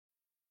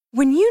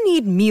When you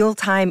need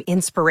mealtime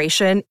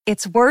inspiration,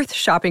 it's worth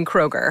shopping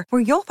Kroger,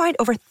 where you'll find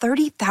over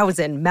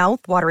 30,000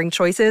 mouth-watering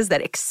choices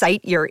that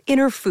excite your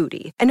inner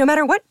foodie. And no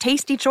matter what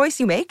tasty choice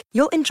you make,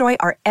 you'll enjoy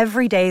our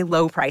everyday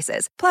low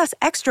prices, plus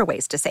extra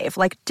ways to save,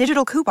 like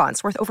digital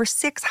coupons worth over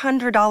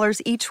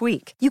 $600 each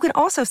week. You can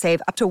also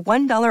save up to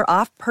 $1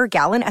 off per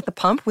gallon at the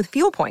pump with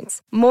fuel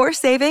points. More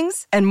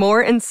savings and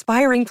more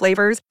inspiring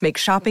flavors make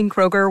shopping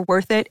Kroger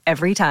worth it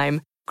every time.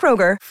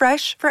 Kroger,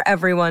 fresh for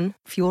everyone.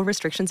 Fuel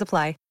restrictions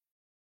apply.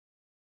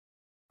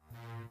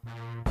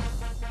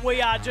 We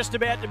are just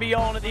about to be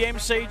on at the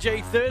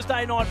MCG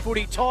Thursday night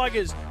footy.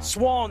 Tigers,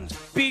 Swans,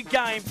 big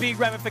game, big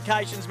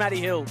ramifications,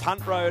 Matty Hill.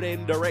 Punt road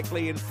end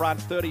directly in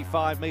front,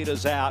 35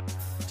 metres out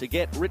to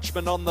get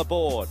Richmond on the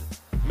board.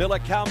 Miller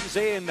comes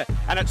in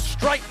and it's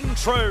straight and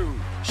true.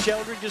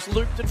 Sheldrick just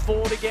looped it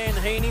forward again.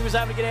 Heaney was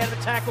able to get out of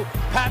a tackle.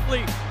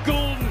 Papley,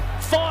 Goulden,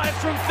 fires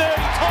from 30.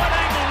 Tight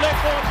angle,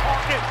 left forward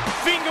pocket.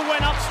 Finger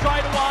went up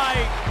straight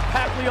away.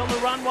 Papley on the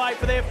runway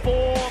for their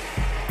fourth.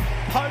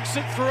 Pokes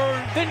it through.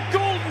 Then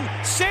Goulden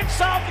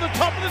sets up at the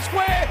top of the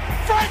square.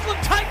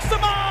 Franklin takes the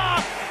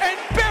mark and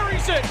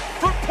buries it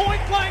from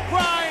point-blank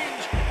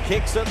range.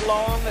 Kicks it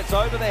long. It's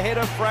over the head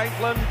of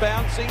Franklin.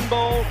 Bouncing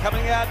ball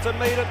coming out to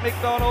meet it.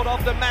 McDonald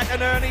off to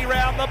McInerney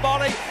round the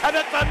body. And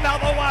it's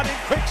another one in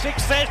quick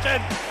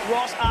succession.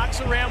 Ross arcs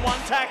around one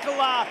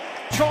tackler.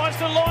 Tries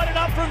to light it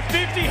up from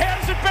 50.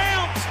 How does it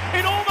bounce?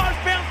 It almost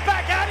bounced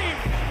back at him.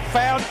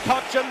 Found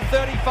Cotchin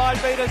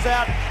 35 metres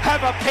out.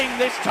 Have a ping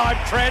this time,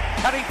 Trent.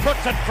 And he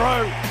puts it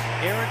through.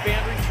 Errant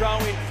boundary throw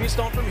in. Fist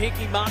on from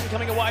Hickey. Martin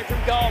coming away from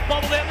goal.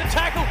 Bobbled out the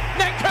tackle.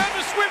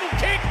 Nankervis swivel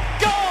kick.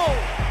 Goal!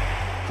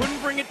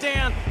 Couldn't bring it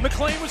down.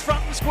 McLean was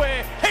front and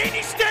square.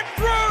 Heaney stepped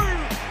through.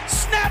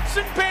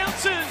 Snaps and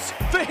bounces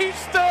for his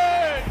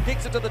third.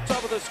 Kicks it to the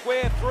top of the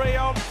square. 3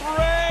 on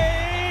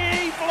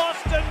 3.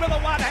 Boston with a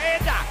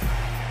one-hander.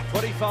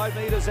 25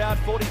 metres out.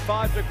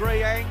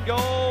 45-degree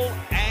angle.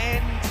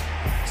 And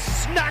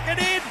snuck it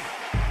in.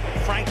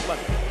 Franklin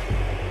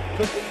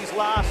could be his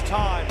last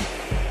time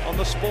on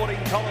the Sporting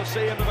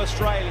Coliseum of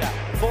Australia.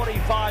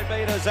 45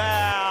 metres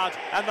out,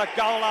 and the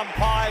goal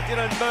umpire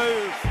didn't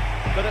move.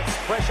 But it's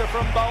pressure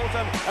from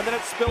Bolton, and then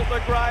it's spilt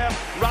to Graham.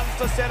 Runs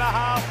to centre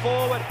half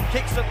forward,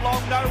 kicks it long,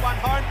 no one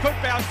home, could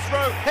bounce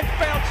through. It's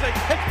bouncing,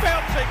 it's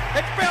bouncing,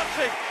 it's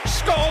bouncing.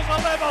 Scores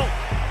a level.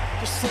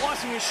 Just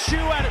slicing his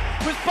shoe at it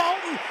was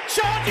Bolton,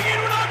 charging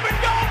into an open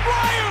goal.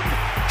 Graham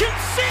can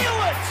seal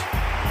it.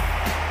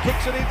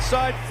 Kicks it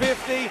inside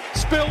 50,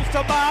 spills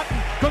to Martin.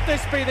 Could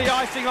this be the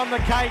icing on the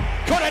cake?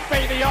 Could it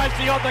be the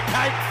icing on the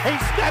cake? He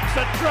snaps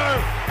it through,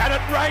 and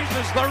it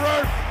raises the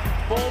roof.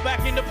 Ball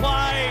back into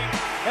play,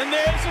 and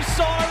there's a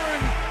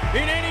siren.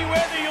 In any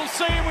weather, you'll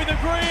see him with a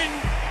grin.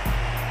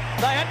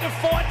 They had to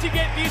fight to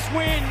get this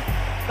win.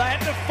 They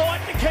had to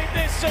fight to keep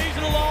their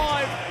season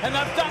alive, and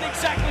they've done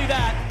exactly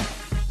that.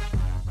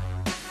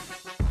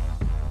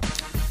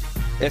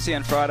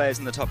 SEN Fridays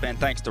in the top end,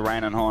 thanks to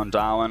Rain and Horn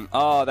Darwin.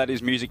 Oh, that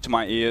is music to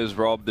my ears,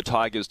 Rob. The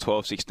Tigers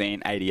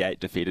 12-16, 88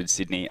 defeated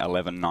Sydney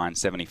 11-9,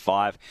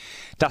 75.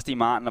 Dusty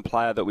Martin, a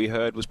player that we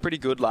heard was pretty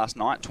good last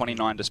night,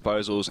 29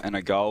 disposals and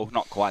a goal.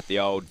 Not quite the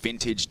old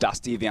vintage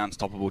Dusty, the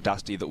unstoppable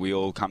Dusty that we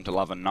all come to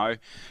love and know,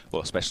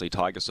 well, especially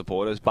Tiger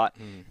supporters, but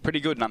pretty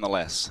good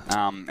nonetheless.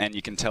 And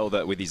you can tell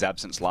that with his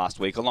absence last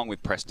week, along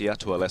with Prestia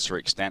to a lesser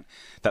extent,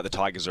 that the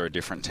Tigers are a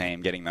different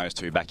team. Getting those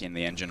two back in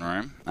the engine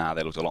room,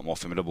 they looked a lot more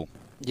formidable.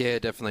 Yeah,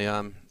 definitely.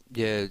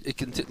 Yeah, it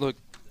can look.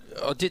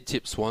 I did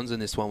tip Swans in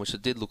this one, which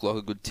it did look like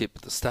a good tip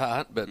at the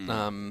start, but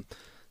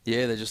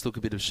yeah, they just look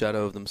a bit of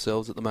shadow of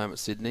themselves at the moment,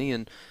 Sydney.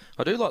 And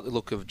I do like the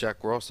look of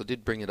Jack Ross. I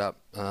did bring it up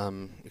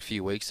a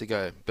few weeks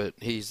ago, but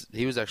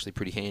he was actually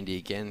pretty handy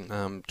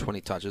again.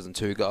 20 touches and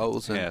 2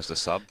 goals. And as the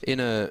sub.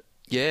 So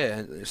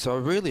I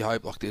really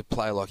hope like a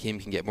player like him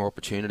can get more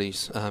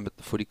opportunities at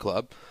the footy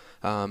club.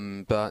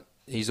 But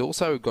he's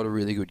also got a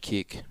really good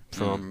kick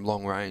from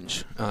long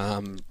range,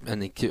 and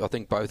I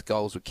think both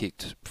goals were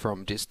kicked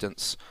from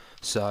distance.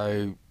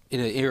 So in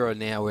an era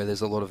now where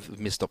there's a lot of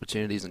missed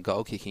opportunities in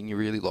goal kicking, you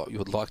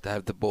would like to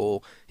have the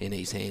ball in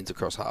his hands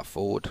across half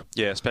forward.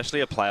 Yeah,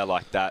 especially a player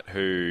like that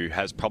who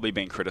has probably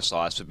been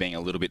criticised for being a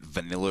little bit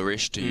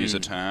vanilla-ish, to use a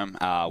term,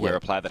 where a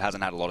player that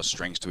hasn't had a lot of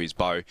strings to his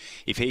bow,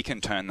 if he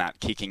can turn that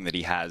kicking that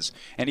he has,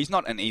 and he's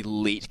not an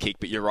elite kick,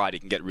 but you're right, he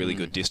can get really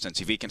good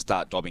distance. If he can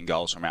start dobbing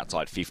goals from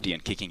outside 50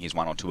 and kicking his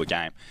 1 or 2 a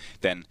game,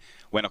 then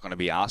we're not going to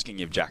be asking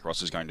if Jack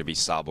Ross is going to be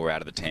sub or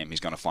out of the team. He's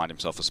going to find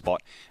himself a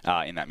spot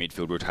in that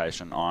midfield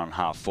rotation on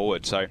half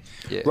forward. So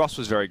Ross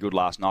was very good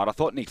last night. I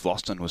thought Nick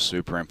Voston was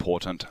super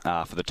important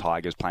for the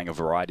Tigers, playing a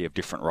variety of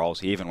different roles.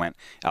 He even went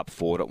up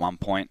forward at one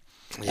point.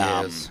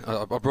 Yes,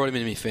 I brought him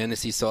into my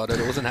fantasy side.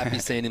 I wasn't happy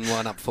seeing him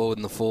line up forward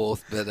in the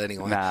 4th, but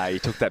anyway. Nah, he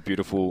took that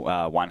beautiful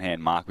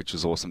one-hand mark, which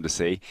was awesome to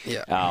see.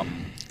 Yeah.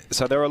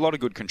 So there are a lot of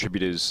good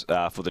contributors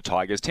for the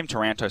Tigers. Tim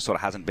Taranto sort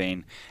of hasn't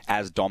been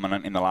as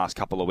dominant in the last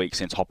couple of weeks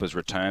since Hopper's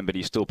return, but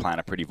he's still playing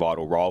a pretty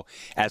vital role.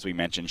 As we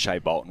mentioned, Shea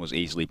Bolton was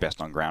easily best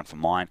on ground for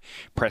mine.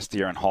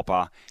 Prestia and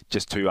Hopper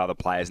just two other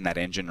players in that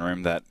engine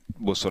room that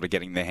were sort of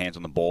getting their hands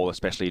on the ball,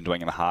 especially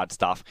doing the hard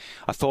stuff.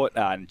 I thought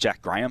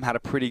Jack Graham had a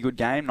pretty good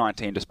game,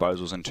 19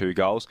 disposals and 2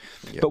 goals.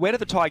 Yep. But where do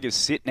the Tigers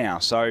sit now?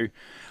 So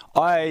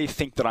I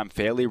think that I'm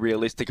fairly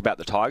realistic about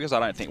the Tigers. I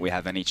don't think we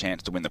have any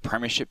chance to win the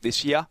premiership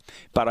this year.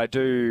 But I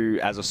do,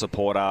 as a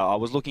supporter, I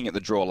was looking at the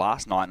draw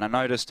last night and I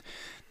noticed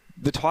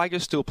the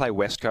Tigers still play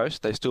West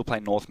Coast, they still play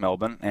North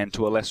Melbourne, and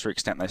to a lesser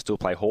extent they still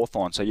play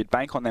Hawthorn. So you'd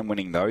bank on them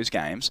winning those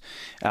games.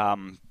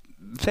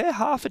 They're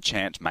half a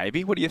chance,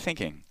 maybe. What are you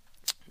thinking?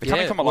 They're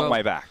coming from a long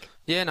way back.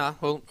 Yeah, no.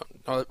 Well,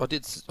 I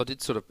did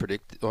sort of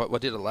predict. I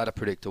did a ladder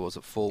predictor, was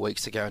it 4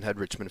 weeks ago, and had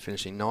Richmond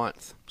finishing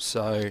 9th.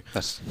 So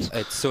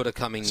it's sort of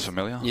coming. It's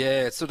familiar.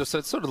 Yeah, it's sort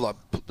of like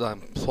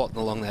plotting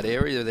along that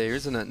area there,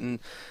 isn't it? And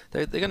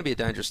they're going to be a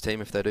dangerous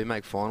team if they do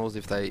make finals,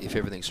 if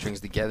everything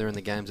strings together in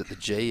the games at the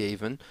G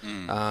even.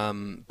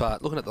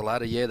 But looking at the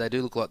ladder, yeah, they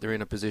do look like they're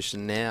in a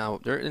position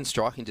now. They're in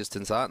striking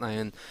distance, aren't they?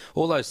 And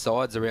all those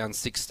sides around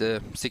 6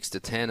 to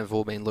 10 have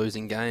all been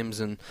losing games,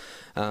 and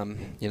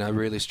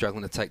really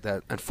struggling to take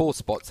that. And 4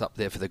 spots up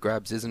there for the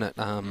grabs, isn't it?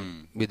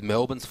 With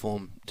Melbourne's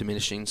form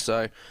diminishing,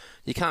 so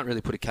you can't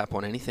really put a cap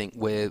on anything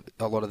where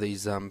a lot of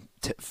these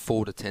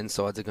 4 to 10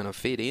 sides are going to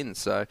fit in.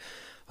 So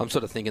I'm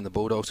sort of thinking the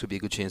Bulldogs could be a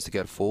good chance to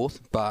go to 4th,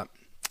 but.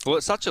 Well,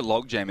 it's such a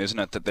logjam, isn't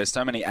it, that there's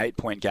so many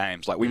 8-point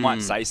games. Like, we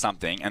might say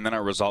something, and then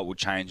a result will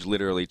change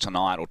literally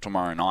tonight or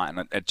tomorrow night,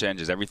 and it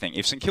changes everything.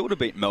 If St Kilda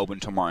beat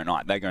Melbourne tomorrow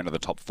night, they go into the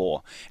top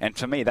 4. And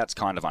for me, that's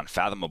kind of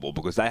unfathomable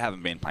because they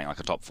haven't been playing like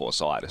a top 4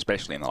 side,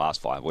 especially in the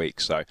last 5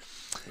 weeks. So,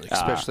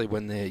 especially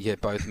when they're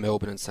both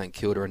Melbourne and St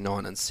Kilda are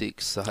 9 and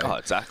 6. So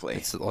exactly.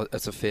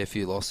 It's a fair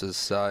few losses.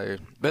 So,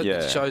 but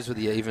it shows with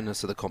the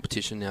evenness of the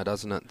competition now,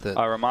 doesn't it? That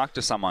I remarked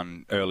to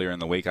someone earlier in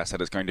the week, I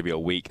said it's going to be a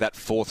week. That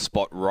 4th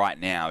spot right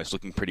now is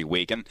looking pretty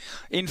weak. And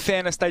in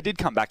fairness, they did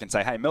come back and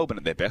say, hey, Melbourne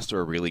at their best are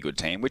a really good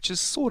team, which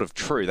is sort of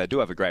true. They do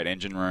have a great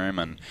engine room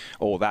and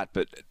all that,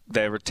 but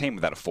they're a team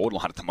without a forward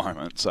line at the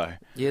moment. So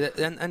yeah,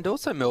 and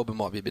also Melbourne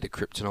might be a bit of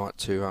kryptonite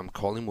to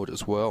Collingwood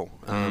as well.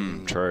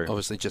 True.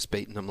 Obviously just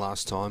beating them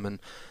last time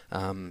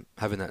and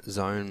having that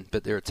zone,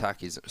 but their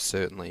attack is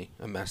certainly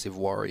a massive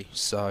worry.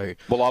 So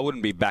well, I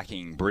wouldn't be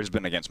backing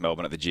Brisbane against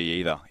Melbourne at the G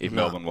either if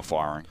Melbourne were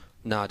firing.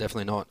 No,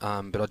 definitely not.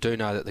 But I do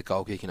know that the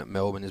goal kicking at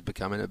Melbourne is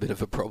becoming a bit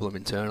of a problem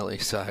internally.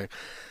 So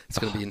it's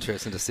going to be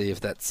interesting to see if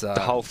that's... the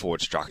whole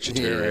forward structure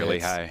too, really,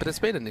 hey? But it's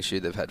been an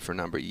issue they've had for a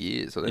number of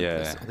years.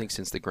 I think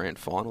since the grand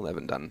final they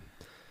haven't done...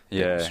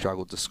 They've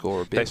struggled to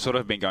score a bit. They've sort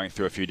of been going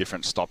through a few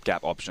different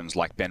stopgap options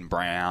like Ben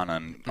Brown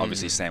and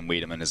obviously Sam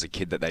Wiedemann as a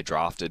kid that they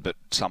drafted, but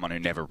someone who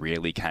never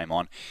really came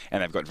on.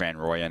 And they've got Van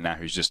Rooyen now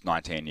who's just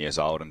 19 years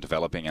old and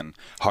developing, and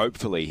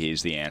hopefully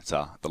he's the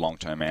answer, the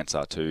long-term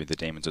answer to the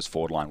Demons'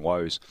 forward line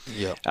woes.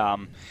 Yeah.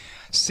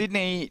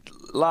 Sydney,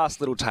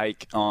 last little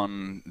take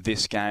on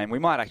this game. We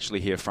might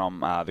actually hear from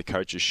the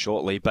coaches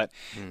shortly, but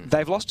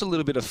they've lost a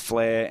little bit of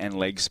flair and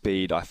leg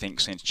speed, I think,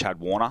 since Chad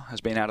Warner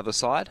has been out of the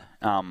side.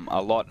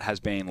 A lot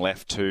has been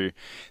left to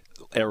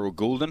Errol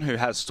Goulden, who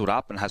has stood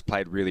up and has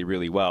played really,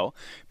 really well,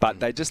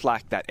 but they just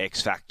lack that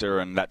X factor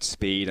and that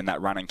speed and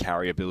that run and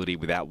carry ability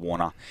without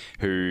Warner,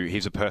 who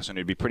he's a person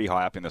who'd be pretty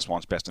high up in the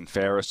Swans best and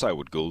fairest, so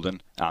would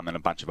Goulden, and a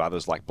bunch of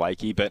others like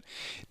Blakey. But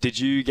did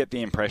you get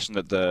the impression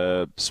that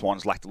the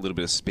Swans lacked a little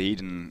bit of speed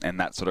and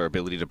that sort of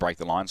ability to break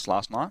the lines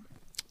last night?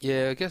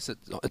 Yeah, I guess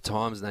at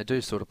times, and they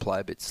do sort of play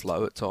a bit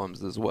slow at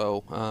times as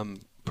well.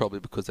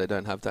 Probably because they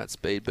don't have that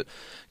speed. But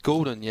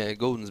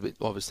Goulden's a bit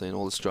obviously in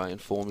All-Australian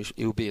form.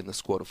 He'll be in the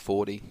squad of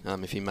 40.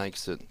 If he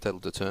makes it, that'll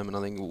determine,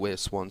 I think, where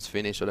Swans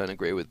finish. I don't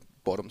agree with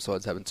bottom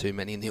sides having too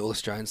many in the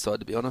All-Australian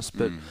side, to be honest.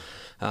 But,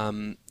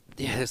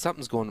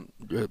 something's gone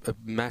a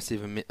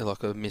massive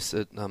miss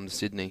at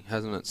Sydney,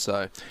 hasn't it?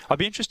 So I'd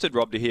be interested,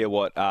 Rob, to hear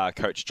what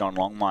Coach John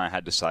Longmire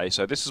had to say.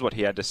 So this is what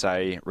he had to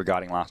say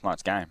regarding last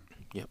night's game.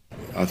 Yep.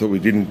 I thought we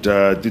didn't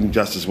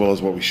just as well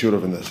as what we should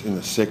have in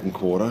the second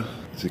quarter.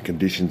 The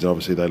conditions,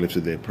 obviously, they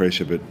lifted their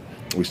pressure, but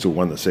we still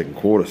won the second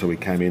quarter, so we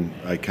came in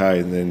okay,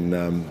 and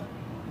then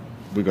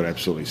we got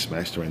absolutely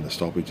smashed around the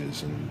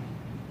stoppages. And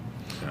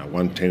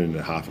 110 and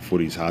a half of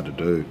footy is hard to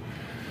do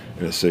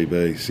in a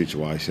CB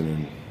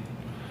situation,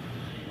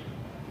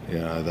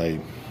 and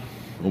they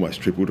almost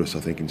tripled us, I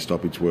think, in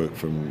stoppage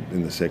work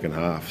in the second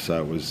half.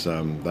 So it was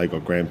they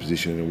got ground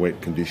position in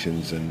wet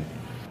conditions, and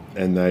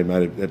it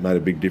made a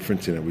big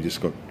difference in it. We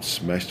just got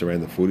smashed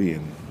around the footy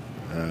and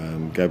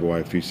gave away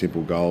a few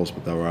simple goals,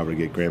 but they were able to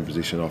get ground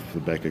position off the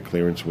back of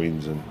clearance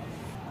wins, and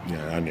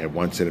only had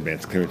one centre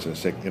bounce clearance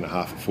in a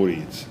half of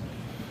footy. It's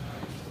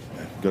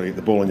got to get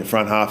the ball in your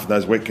front half in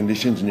those wet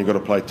conditions, and you've got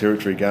to play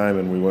territory game,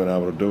 and we weren't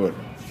able to do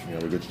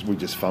it. We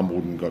just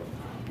fumbled and got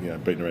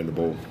beaten around the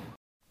ball.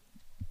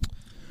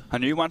 I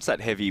knew once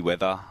that heavy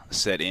weather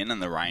set in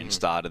and the rain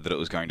started that it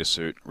was going to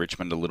suit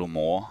Richmond a little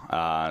more.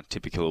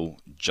 Typical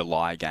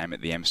July game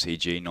at the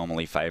MCG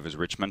normally favours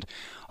Richmond.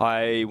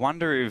 I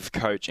wonder if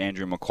Coach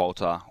Andrew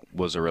McQualter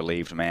was a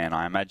relieved man.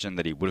 I imagine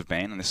that he would have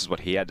been, and this is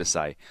what he had to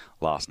say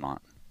last night.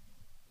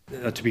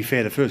 To be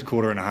fair, the first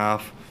quarter and a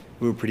half,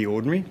 we were pretty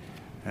ordinary.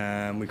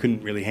 We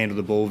couldn't really handle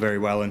the ball very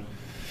well, and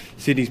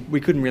Sydney, we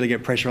couldn't really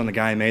get pressure on the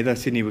game either.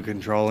 Sydney were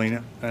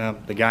controlling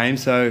the game,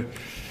 so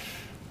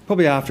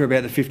probably after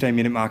about the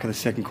 15-minute mark of the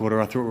second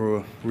quarter, I thought we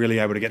were really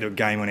able to get to a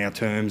game on our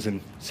terms,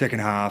 and second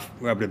half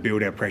we were able to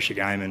build our pressure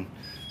game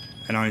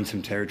and own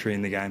some territory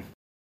in the game.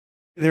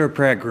 They're a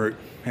proud group,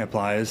 our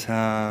players,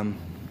 and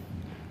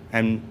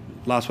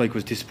last week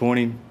was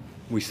disappointing.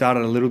 We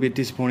started a little bit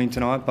disappointing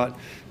tonight, but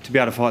to be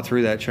able to fight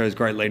through that shows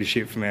great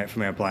leadership from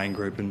our playing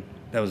group, and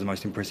that was the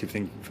most impressive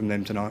thing from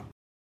them tonight.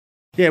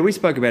 Yeah, we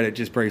spoke about it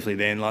just briefly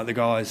then. Like the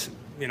guys,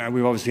 we've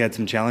obviously had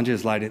some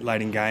challenges late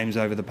in games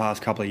over the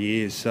past couple of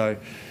years, so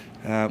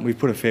we've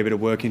put a fair bit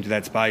of work into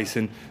that space,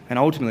 and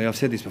ultimately, I've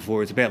said this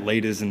before, it's about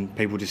leaders and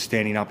people just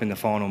standing up in the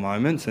final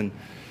moments, and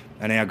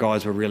our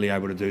guys were really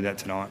able to do that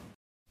tonight.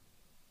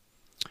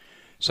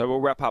 So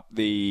we'll wrap up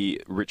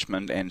the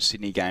Richmond and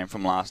Sydney game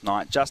from last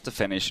night. Just to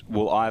finish,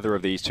 will either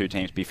of these two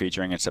teams be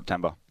featuring in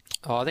September?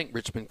 Oh, I think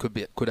Richmond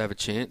could have a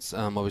chance.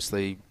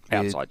 Obviously,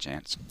 outside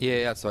chance.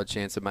 Yeah, outside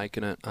chance of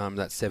making it.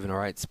 That 7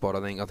 or 8 spot.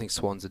 I think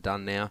Swans are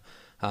done now.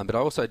 But I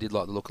also did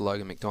like the look of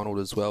Logan McDonald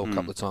as well. A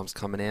couple of times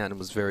coming out and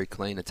was very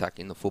clean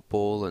attacking the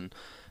football. And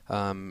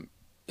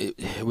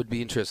it would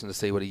be interesting to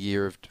see what a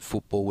year of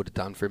football would have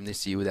done for him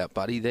this year without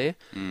Buddy there.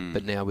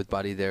 But now with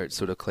Buddy there, it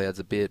sort of clouds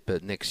a bit.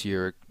 But next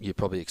year, you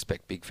probably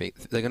expect big feet.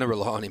 They're going to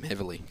rely on him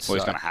heavily. Well, so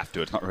he's going to have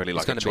to. It's not really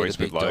like a choice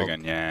with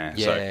Logan. Yeah.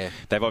 So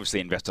they've obviously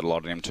invested a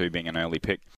lot in him too, being an early pick.